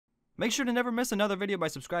Make sure to never miss another video by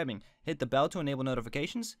subscribing. Hit the bell to enable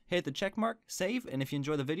notifications, hit the check mark, save, and if you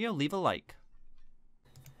enjoy the video, leave a like.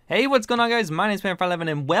 Hey, what's going on, guys? My name is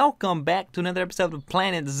Panda and welcome back to another episode of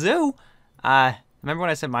Planet Zoo. Remember when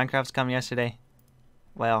I said Minecraft's coming yesterday?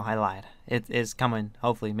 Well, I lied. It is coming,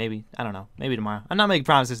 hopefully, maybe, I don't know, maybe tomorrow. I'm not making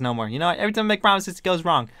promises no more. You know what? Every time I make promises, it goes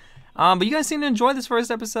wrong. But you guys seem to enjoy this first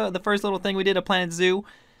episode, the first little thing we did at Planet Zoo.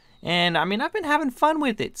 And, I mean, I've been having fun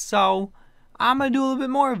with it, so I'm going to do a little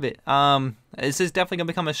bit more of it. This is definitely going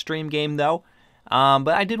to become a stream game, though. But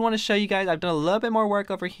I did want to show you guys, I've done a little bit more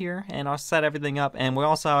work over here, and I'll set everything up. And we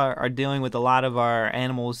also are dealing with a lot of our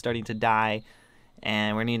animals starting to die,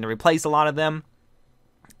 and we're needing to replace a lot of them.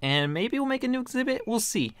 And maybe we'll make a new exhibit, we'll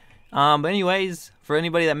see. But anyways, for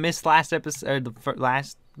anybody that missed last episode, or the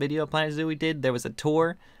last video of Planet Zoo we did, there was a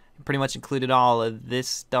tour. It pretty much included all of this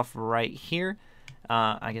stuff right here.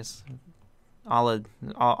 I guess all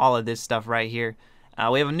of this stuff right here.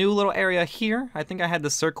 We have a new little area here. I think I had the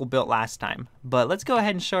circle built last time. But let's go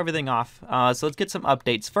ahead and show everything off. So let's get some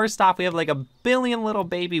updates. First off, we have like 1 billion little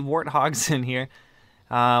baby warthogs in here.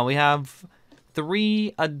 We have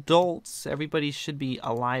 3 adults. Everybody should be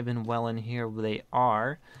alive and well in here. They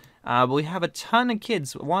are. But we have a ton of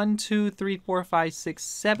kids. 1, 2, 3, 4, 5, 6,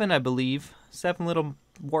 7, I believe. 7 little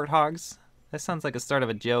warthogs. That sounds like a start of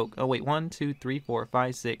a joke. Oh, wait. 1, 2, 3, 4,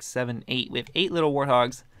 5, 6, 7, 8. We have 8 little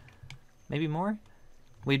warthogs. Maybe more?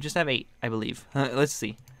 We just have 8, I believe. Let's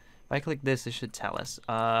see. If I click this, it should tell us.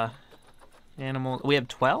 Animal. We have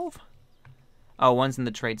 12? Oh, one's in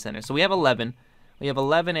the trade center. So we have 11. We have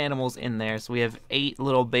 11 animals in there. So we have 8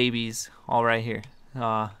 little babies all right here.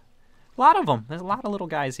 A lot of them. There's a lot of little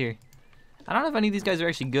guys here. I don't know if any of these guys are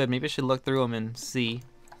actually good. Maybe I should look through them and see.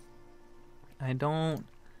 I don't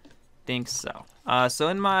think so. So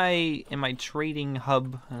in my trading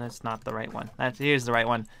hub, that's not the right one. Here's the right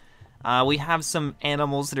one. We have some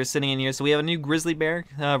animals that are sitting in here. So we have a new grizzly bear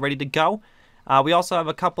ready to go. We also have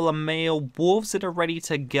a couple of male wolves that are ready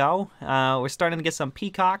to go. We're starting to get some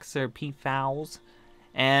peacocks or peafowls.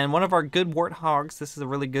 And one of our good warthogs, this is a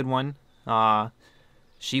really good one.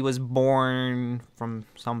 She was born from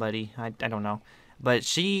somebody, I don't know. But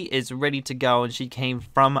she is ready to go, and she came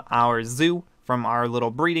from our zoo, from our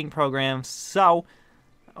little breeding program. So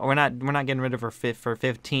we're not getting rid of her for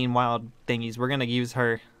 15 wild thingies. We're gonna use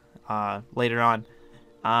her later on.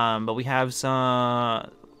 But we have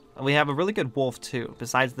a really good wolf too,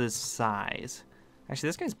 besides the size. Actually,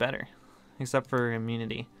 this guy's better, except for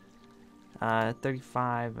immunity.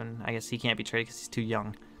 35, and I guess he can't be traded because he's too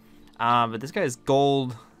young. But this guy is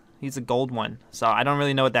gold. He's a gold one, so I don't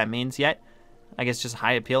really know what that means yet. I guess just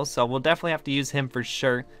high appeal, so we'll definitely have to use him for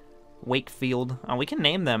sure. Wakefield. We can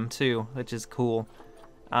name them too, which is cool.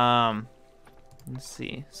 Let's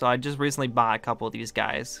see. So I just recently bought a couple of these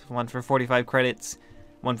guys. One for 45 credits,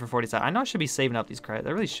 one for 47. I know I should be saving up these credits.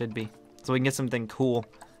 I really should be, so we can get something cool.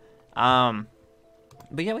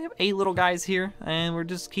 But yeah, we have 8 little guys here, and we're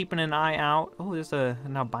just keeping an eye out. Oh, there's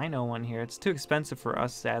an albino one here. It's too expensive for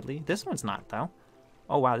us, sadly. This one's not, though.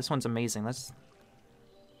 Oh, wow, this one's amazing.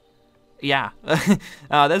 Yeah.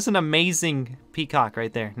 That's an amazing peacock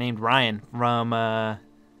right there, named Ryan from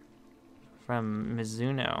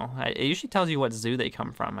Mizuno. It usually tells you what zoo they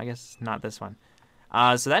come from. I guess not this one.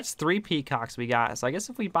 So that's 3 peacocks we got. So I guess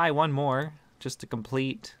if we buy one more, just to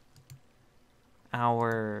complete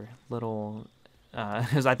our little...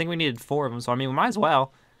 because I think we needed 4 of them, so I mean, we might as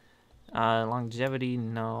well. Longevity,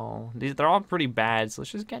 no. They're all pretty bad, so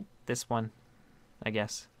let's just get this one, I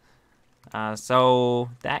guess. So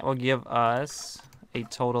that will give us a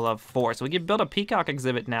total of 4. So we can build a peacock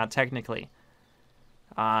exhibit now, technically.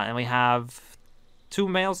 And we have 2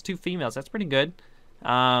 males, 2 females. That's pretty good.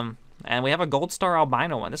 And we have a gold star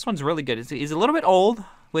albino one. This one's really good. He's a little bit old,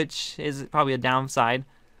 which is probably a downside.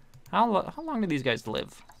 How long do these guys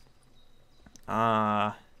live?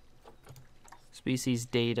 Species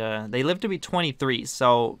data. They live to be 23,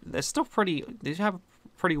 so they're still pretty. They have a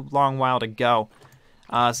pretty long while to go.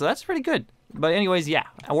 So that's pretty good. But anyways, yeah,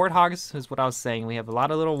 warthogs is what I was saying. We have a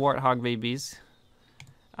lot of little warthog babies.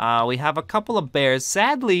 We have a couple of bears.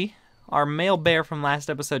 Sadly, our male bear from last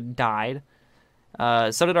episode died.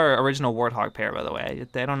 So did our original warthog pair, by the way.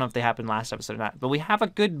 I don't know if they happened last episode or not. But we have a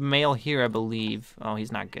good male here, I believe. Oh,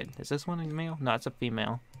 he's not good. Is this one a male? No, it's a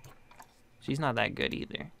female. She's not that good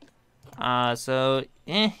either. So,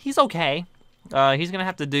 he's okay. He's gonna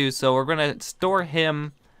have to do, so we're gonna store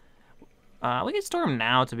him. We can store him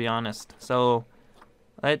now, to be honest. So,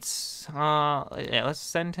 let's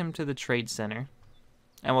send him to the trade center.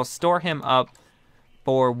 And we'll store him up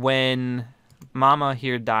for when Mama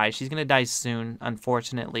here dies. She's gonna die soon,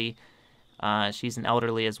 unfortunately. She's an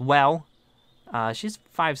elderly as well. She's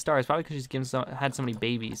 5 stars, probably because she's had so many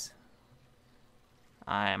babies.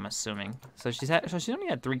 I'm assuming. So she's only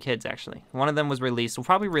had 3 kids actually. One of them was released. We'll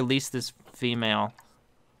probably release this female.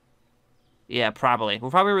 Yeah, probably.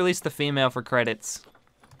 We'll probably release the female for credits.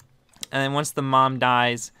 And then once the mom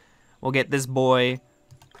dies, we'll get this boy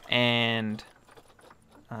and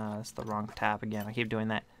that's the wrong tab again. I keep doing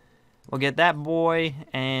that. We'll get that boy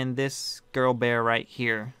and this girl bear right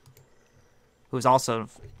here, who's also,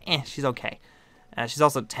 she's okay. She's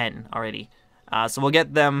also 10 already. So we'll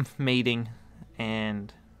get them mating,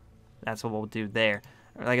 and that's what we'll do there.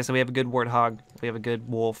 Like I said, we have a good warthog, we have a good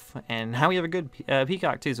wolf, and now we have a good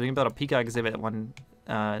peacock too, so we can build a peacock exhibit one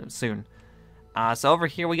soon. So over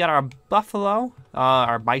here we got our buffalo,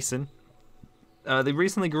 our bison. They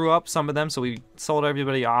recently grew up, some of them, so we sold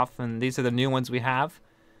everybody off, and these are the new ones we have.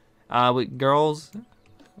 With girls,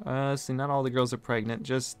 see, not all the girls are pregnant,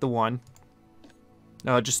 just the one.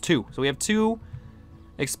 Just 2. So we have 2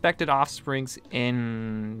 expected offsprings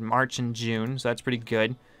in March and June, so that's pretty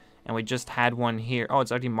good. And we just had one here. Oh,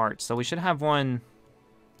 it's already March, so we should have one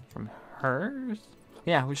from hers.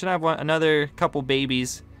 Yeah, we should have another couple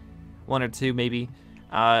babies, 1 or 2 maybe.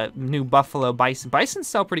 New buffalo bison. Bisons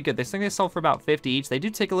sell pretty good. They think they sell for about 50 each. They do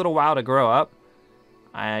take a little while to grow up.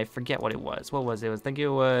 I forget what it was. What was it? I think it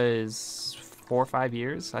was 4 or 5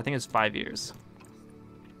 years. I think it's 5 years.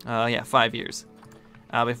 Yeah, 5 years.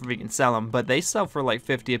 Before we can sell them, but they sell for like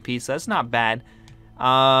 50 a piece, so that's not bad.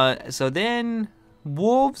 So then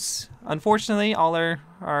wolves, unfortunately, all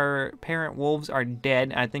our parent wolves are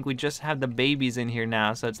dead. I think we just have the babies in here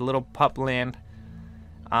now, so it's a little pup land.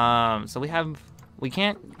 So we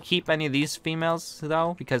can't keep any of these females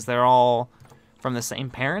though, because they're all from the same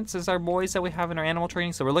parents as our boys that we have in our animal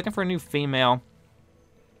training. So we're looking for a new female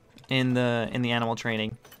in the animal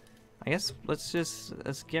training. I guess let's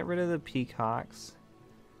get rid of the peacocks.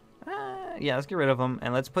 Yeah, let's get rid of them,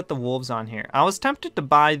 and let's put the wolves on here. I was tempted to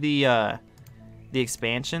buy the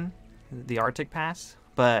expansion, the Arctic Pass,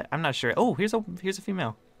 but I'm not sure. Oh, here's a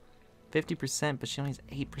female, 50%, but she only has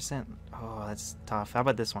 8%. Oh, that's tough. How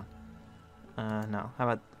about this one? No. How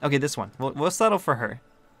about this one? We'll settle for her.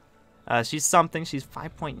 She's something. She's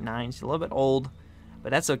 5.9. She's a little bit old,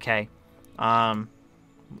 but that's okay. At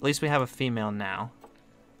least we have a female now,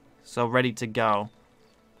 so ready to go.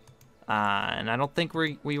 And I don't think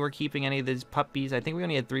we were keeping any of these puppies. I think we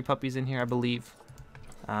only had 3 puppies in here, I believe.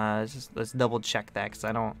 Let's double check that, because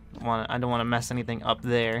I don't want to mess anything up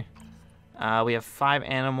there. We have 5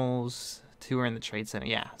 animals. 2 are in the trade center.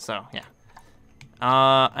 Yeah. So yeah.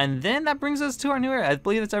 And then that brings us to our new area. I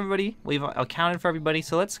believe that's everybody. We've accounted for everybody.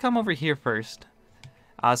 So let's come over here first.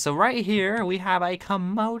 So right here we have a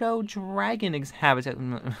Komodo dragon habitat.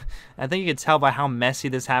 I think you can tell by how messy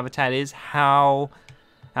this habitat is, how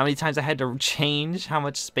many times I had to change how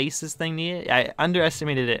much space this thing needed. I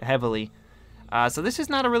underestimated it heavily. So this is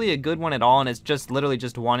not really a good one at all, and it's just literally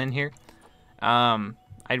just 1 in here. I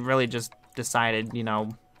really just decided, you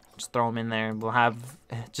know, just throw them in there. We'll have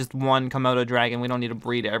just 1 Komodo dragon. We don't need to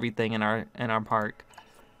breed everything in our park.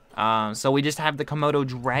 So we just have the Komodo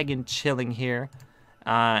dragon chilling here,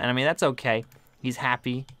 and I mean that's okay. He's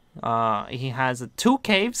happy. He has 2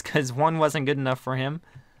 caves because 1 wasn't good enough for him.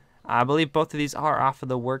 I believe both of these are off of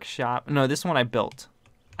the workshop. No, this one I built.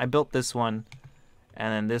 I built this one,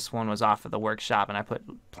 and then this one was off of the workshop, and I put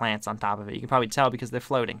plants on top of it. You can probably tell because they're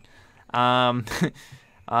floating. Oh,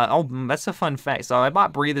 that's a fun fact. So I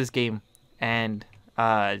bought Bree this game, and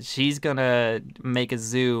she's gonna make a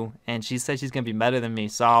zoo, and she said she's gonna be better than me.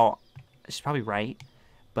 So she's probably right,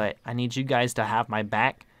 but I need you guys to have my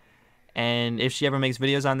back. And if she ever makes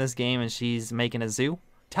videos on this game and she's making a zoo,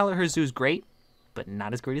 tell her zoo's great, but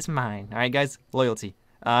not as great as mine. All right, guys, loyalty.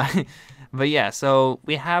 But yeah, so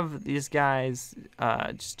we have these guys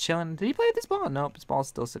just chilling. Did he play with this ball? Nope, his ball's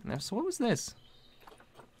still sitting there. So what was this?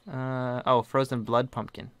 Oh, frozen blood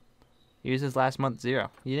pumpkin. Use his last month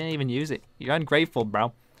 0. You didn't even use it. You're ungrateful,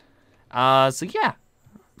 bro. So yeah,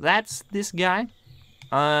 that's this guy.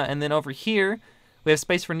 And then over here, we have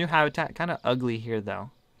space for new habitat. Kind of ugly here,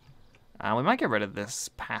 though. We might get rid of this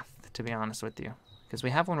path, to be honest with you, because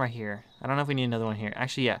we have one right here. I don't know if we need another one here.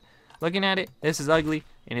 Actually, yeah. Looking at it, this is ugly,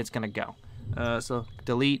 and it's gonna go. So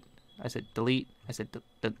delete. I said delete. I said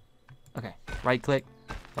okay. Right click,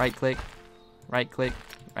 right click, right click,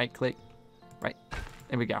 right click, right.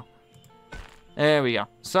 There we go. There we go.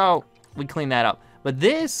 So we clean that up. But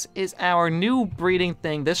this is our new breeding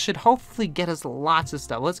thing. This should hopefully get us lots of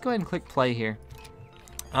stuff. Let's go ahead and click play here.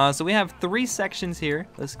 So we have 3 sections here.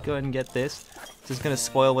 Let's go ahead and get this. Is this gonna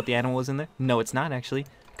spoil what the animal is in there? No, it's not actually.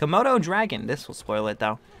 Komodo dragon. This will spoil it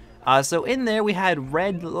though. So in there we had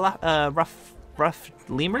red rough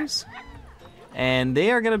lemurs, and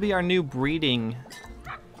they are gonna be our new breeding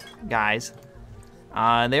guys.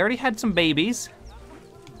 They already had some babies,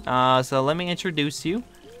 so let me introduce you.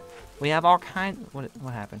 We have all kinds. What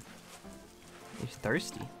happened? You're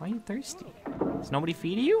thirsty. Why are you thirsty? Is nobody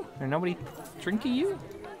feeding you? Or nobody drinking you?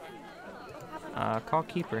 Call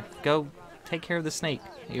keeper. Go take care of the snake.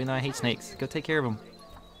 Even though I hate snakes, go take care of him.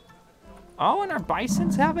 Oh, and our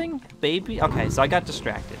bison's having baby. Okay, so I got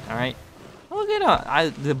distracted. All right. Look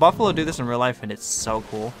at the buffalo do this in real life, and it's so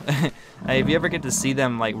cool. If you ever get to see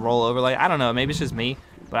them like roll over, like I don't know, maybe it's just me,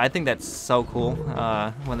 but I think that's so cool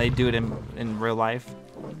when they do it in real life,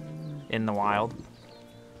 in the wild.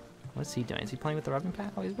 What's he doing? Is he playing with the rubbing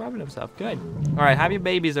pad? Oh, he's rubbing himself. Good. All right, have your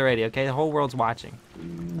babies already. Okay, the whole world's watching.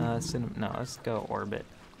 No, let's go orbit.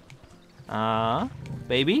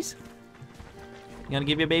 Babies? You gonna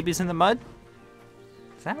give your babies in the mud?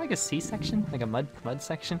 Is that like a C-section? Like a mud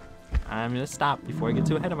section? I'm gonna stop before I get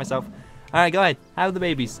too ahead of myself. All right, go ahead. Have the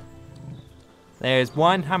babies. There's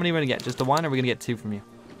one. How many are we gonna get? Just the one, or are we gonna get two from you?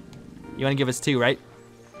 You wanna give us two, right?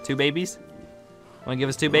 Two babies? Wanna give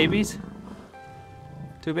us two babies?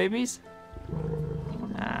 Two babies?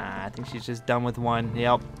 I think she's just done with one.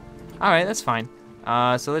 Yep. All right, that's fine.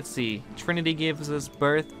 So let's see. Trinity gives us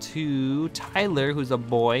birth to Tyler, who's a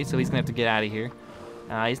boy, so he's gonna have to get out of here.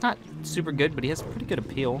 He's not super good, but he has pretty good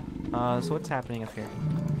appeal. So what's happening up here?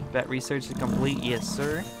 Vet research is complete, yes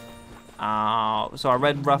sir. So our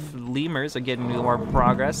red ruff lemurs are getting more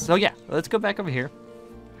progress. So yeah, let's go back over here.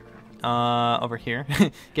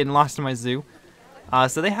 Getting lost in my zoo.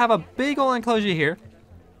 So they have a big old enclosure here.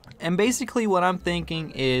 And basically what I'm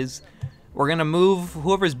thinking is we're gonna move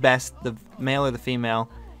whoever's best, the male or the female,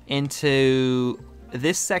 into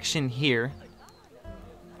this section here.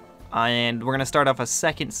 And we're gonna start off a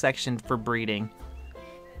second section for breeding.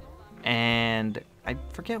 And I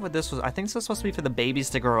forget what this was. I think this was supposed to be for the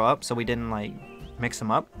babies to grow up, so we didn't like mix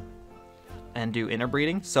them up and do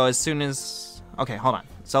interbreeding. So as soon as, okay, hold on.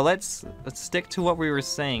 So let's stick to what we were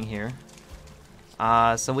saying here.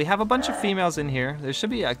 So we have a bunch of females in here. There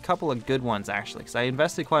should be a couple of good ones actually, because I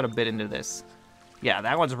invested quite a bit into this. Yeah,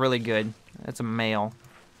 that one's really good. That's a male.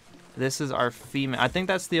 This is our female. I think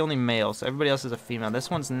that's the only male, so everybody else is a female.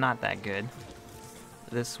 This one's not that good.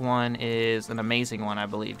 This one is an amazing one, I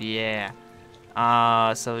believe. Yeah.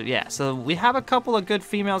 So we have a couple of good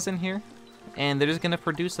females in here, and they're just gonna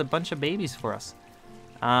produce a bunch of babies for us.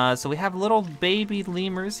 So we have little baby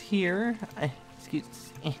lemurs here.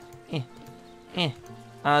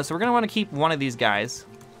 So we're gonna want to keep one of these guys.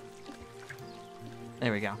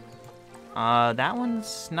 There we go. That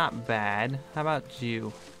one's not bad. How about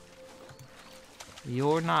you?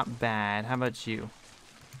 You're not bad. How about you?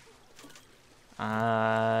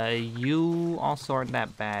 You also aren't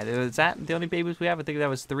that bad. Is that the only babies we have? I think that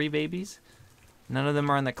was 3 babies. None of them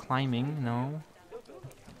are in the climbing. No.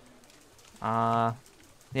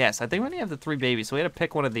 Yes, I think we only have the 3 babies, so we had to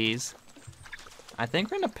pick one of these. I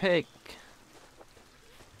think we're gonna pick.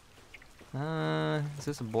 Is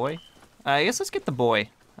this a boy? I guess let's get the boy.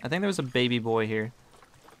 I think there was a baby boy here.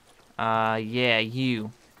 Yeah,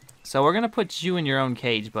 you. So we're gonna put you in your own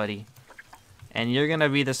cage, buddy. And you're gonna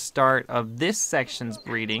be the start of this section's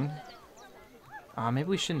breeding. Maybe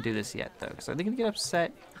we shouldn't do this yet, though, because I think they get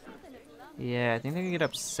upset. Yeah, I think they can get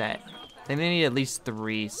upset. I think they need at least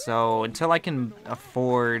 3. So until I can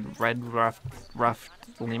afford red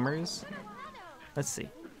ruffed lemurs. Let's see.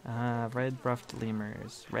 Red ruffed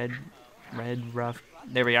lemurs. Red ruffed.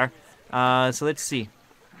 There we are. So let's see.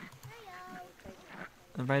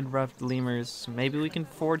 The red ruffed lemurs. Maybe we can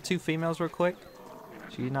afford 2 females real quick.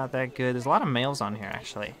 She's not that good. There's a lot of males on here,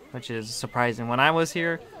 actually, which is surprising. When I was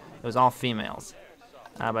here, it was all females.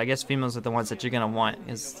 But I guess females are the ones that you're going to want.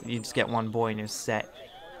 Is you just get one boy and you're set.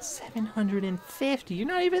 750. You're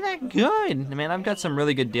not even that good. Man, I've got some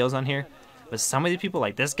really good deals on here. But some of these people,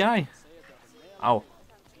 like this guy. Oh.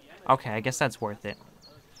 Okay, I guess that's worth it.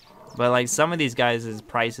 But, like, some of these guys'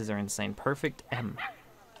 prices are insane. Perfect M.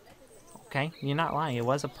 Okay, you're not lying. It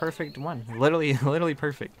was a perfect one. Literally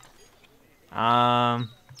perfect. So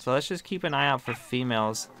let's just keep an eye out for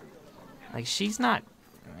females. Like, she's not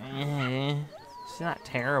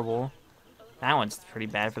terrible. That one's pretty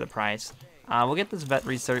bad for the price. We'll get this vet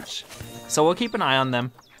research. So we'll keep an eye on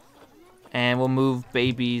them. And we'll move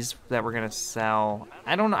babies that we're gonna sell.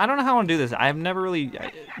 I don't know how I want to do this. I've never really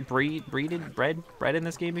bred in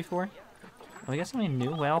this game before. Oh, we got somebody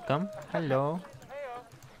new. Welcome. Hello.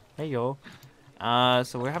 Hey yo.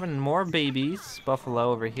 So we're having more babies.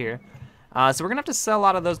 Buffalo over here. So we're gonna have to sell a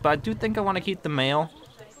lot of those, but I do think I want to keep the male.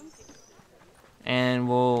 And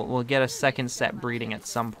we'll get a second set breeding at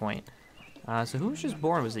some point. So who was just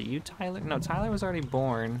born? Was it you, Tyler? No, Tyler was already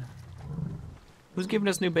born. Who's giving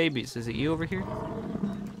us new babies? Is it you over here?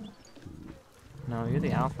 No, you're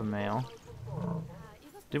the alpha male.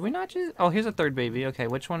 Did we not just... Oh, here's a third baby. Okay,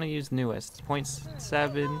 which one to use newest?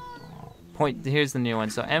 0.7. Here's the new one.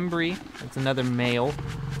 So Embry, it's another male.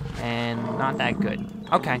 And not that good.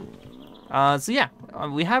 Okay. So yeah,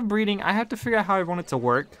 we have breeding. I have to figure out how I want it to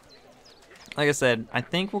work. Like I said, I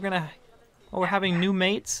think we're gonna... Oh, we're having new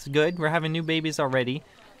mates. Good. We're having new babies already.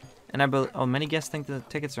 And I believe... Oh, many guests think the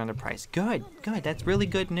tickets are underpriced. Good. Good. That's really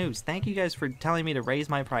good news. Thank you guys for telling me to raise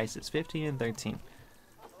my prices. 15 and 13.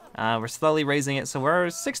 We're slowly raising it. So we're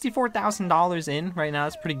 $64,000 in right now.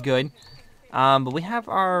 That's pretty good. But we have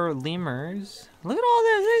our lemurs. Look at all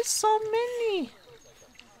this. There's so many.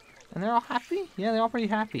 And they're all happy? Yeah, they're all pretty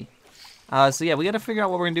happy. So yeah, we got to figure out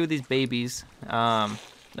what we're going to do with these babies.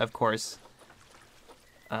 Of course.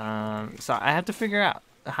 So I have to figure out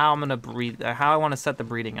how I'm going to breed, how I want to set the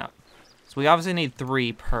breeding up. So we obviously need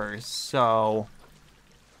 3 per. So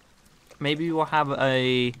maybe we'll have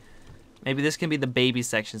maybe this can be the baby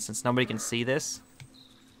section since nobody can see this.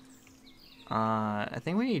 I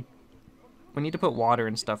think we need to put water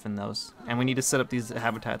and stuff in those. And we need to set up these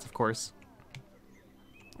habitats, of course.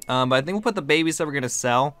 But I think we'll put the babies that we're going to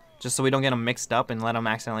sell, just so we don't get them mixed up and let them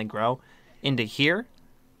accidentally grow, into here.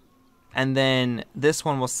 And then this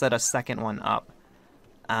one will set a second one up.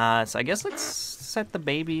 So I guess let's set the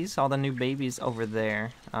babies, all the new babies over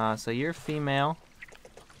there. So you're female.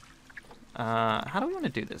 How do we want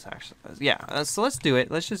to do this, actually? Yeah, so let's do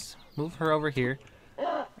it. Let's just move her over here.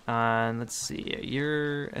 And let's see,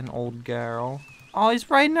 you're an old girl. Oh, he's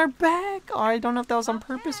riding her back. Oh, I don't know if that was on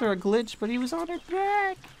purpose or a glitch, but he was on her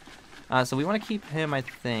back. So we want to keep him, I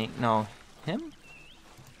think. No, him?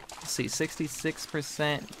 Let's see,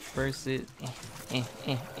 66% versus...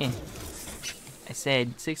 I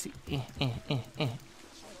said 60...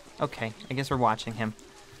 Okay, I guess we're watching him.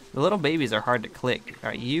 The little babies are hard to click.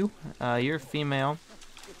 Alright, you're female.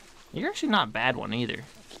 You're actually not a bad one either.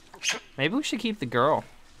 Maybe we should keep the girl,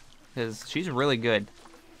 because she's really good.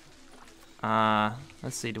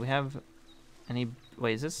 Let's see, do we have any...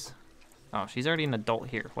 Wait, is this... Oh, she's already an adult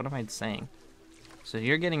here. What am I saying? So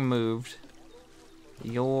you're getting moved.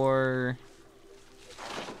 You're...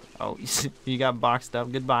 Oh, you got boxed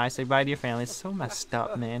up. Goodbye. Say bye to your family. It's so messed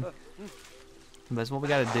up, man. But that's what we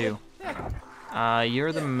gotta do.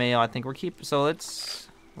 You're the male. I think we're So let's...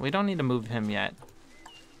 We don't need to move him yet.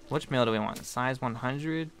 Which male do we want? Size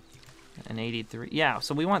 100 and 83. Yeah,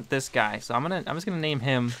 so we want this guy. So I'm just gonna name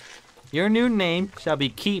him... Your new name shall be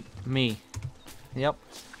Keep Me. Yep.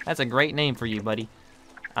 That's a great name for you, buddy.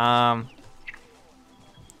 On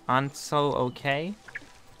so okay.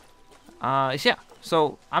 Yeah.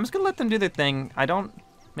 So I'm just gonna let them do their thing.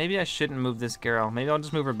 Maybe I shouldn't move this girl. Maybe I'll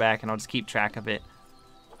just move her back and I'll just keep track of it.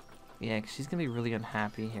 Yeah, 'cause she's gonna be really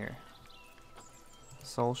unhappy here.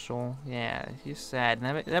 Social. Yeah, she's sad.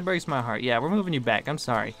 That breaks my heart. Yeah, we're moving you back. I'm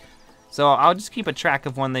sorry. So I'll just keep a track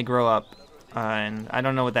of when they grow up. And I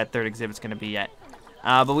don't know what that third exhibit's gonna be yet.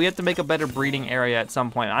 But we have to make a better breeding area at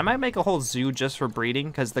some point. I might make a whole zoo just for breeding,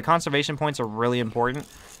 because the conservation points are really important.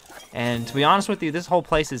 And to be honest with you, this whole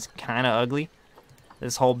place is kind of ugly.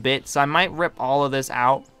 This whole bit. So I might rip all of this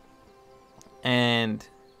out. And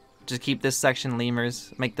just keep this section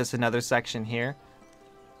lemurs. Make this another section here.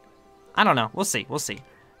 I don't know. We'll see. We'll see.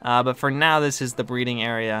 But for now, this is the breeding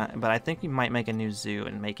area. But I think we might make a new zoo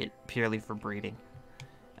and make it purely for breeding.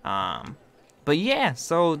 But yeah,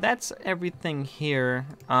 so that's everything here.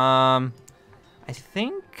 I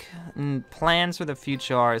think plans for the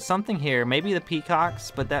future are something here. Maybe the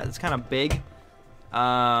peacocks, but that's kind of big.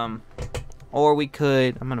 Or we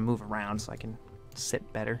could... I'm going to move around so I can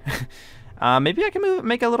sit better. Maybe I can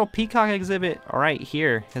make a little peacock exhibit right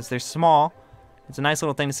here, because they're small. It's a nice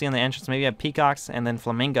little thing to see on the entrance. Maybe have peacocks and then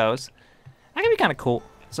flamingos. That could be kind of cool.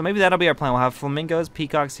 So maybe that'll be our plan. We'll have flamingos,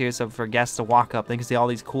 peacocks here, so for guests to walk up, they can see all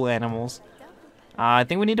these cool animals. I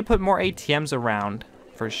think we need to put more ATMs around,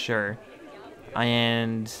 for sure.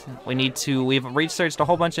 And we've researched a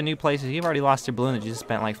whole bunch of new places. You've already lost your balloon that you just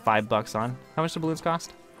spent like $5 on. How much do balloons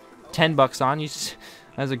cost? $10 on.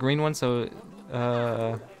 That's a green one, so,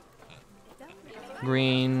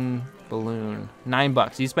 green balloon.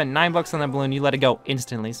 $9. You spent $9 on that balloon, you let it go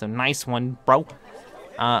instantly, so nice one, bro.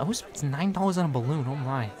 Who spends $9 on a balloon? Oh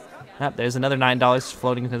my. Yep, there's another $9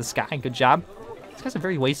 floating into the sky. Good job. These guys are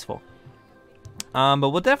very wasteful. But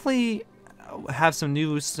we'll definitely have some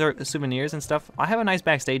new souvenirs and stuff. I have a nice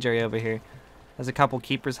backstage area over here. There's a couple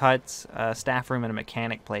keepers' huts, a staff room, and a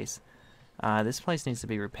mechanic place. This place needs to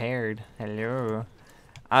be repaired. Hello.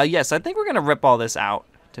 Yes, I think we're going to rip all this out,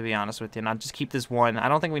 to be honest with you. Not just keep this one. I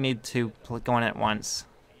don't think we need to go in at once.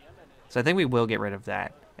 So I think we will get rid of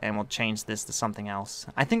that. and we'll change this to something else.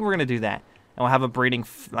 I think we're gonna do that, and we'll have a breeding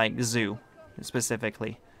like zoo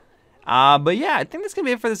specifically. But yeah, I think that's gonna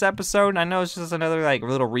be it for this episode. I know it's just another like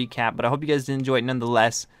little recap, but I hope you guys did enjoy it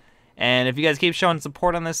nonetheless. And if you guys keep showing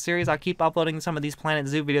support on this series, I'll keep uploading some of these Planet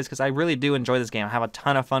Zoo videos because I really do enjoy this game. I have a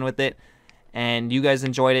ton of fun with it, and you guys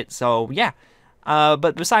enjoyed it. So yeah.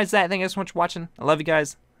 But besides that, thank you guys so much for watching. I love you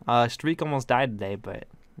guys. Streak almost died today, but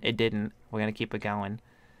it didn't. We're gonna keep it going.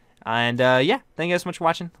 And yeah, thank you guys so much for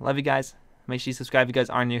watching. Love you guys. Make sure you subscribe if you guys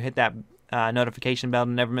are new. Hit that notification bell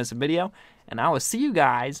to never miss a video. And I will see you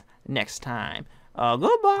guys next time.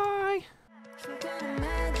 Goodbye.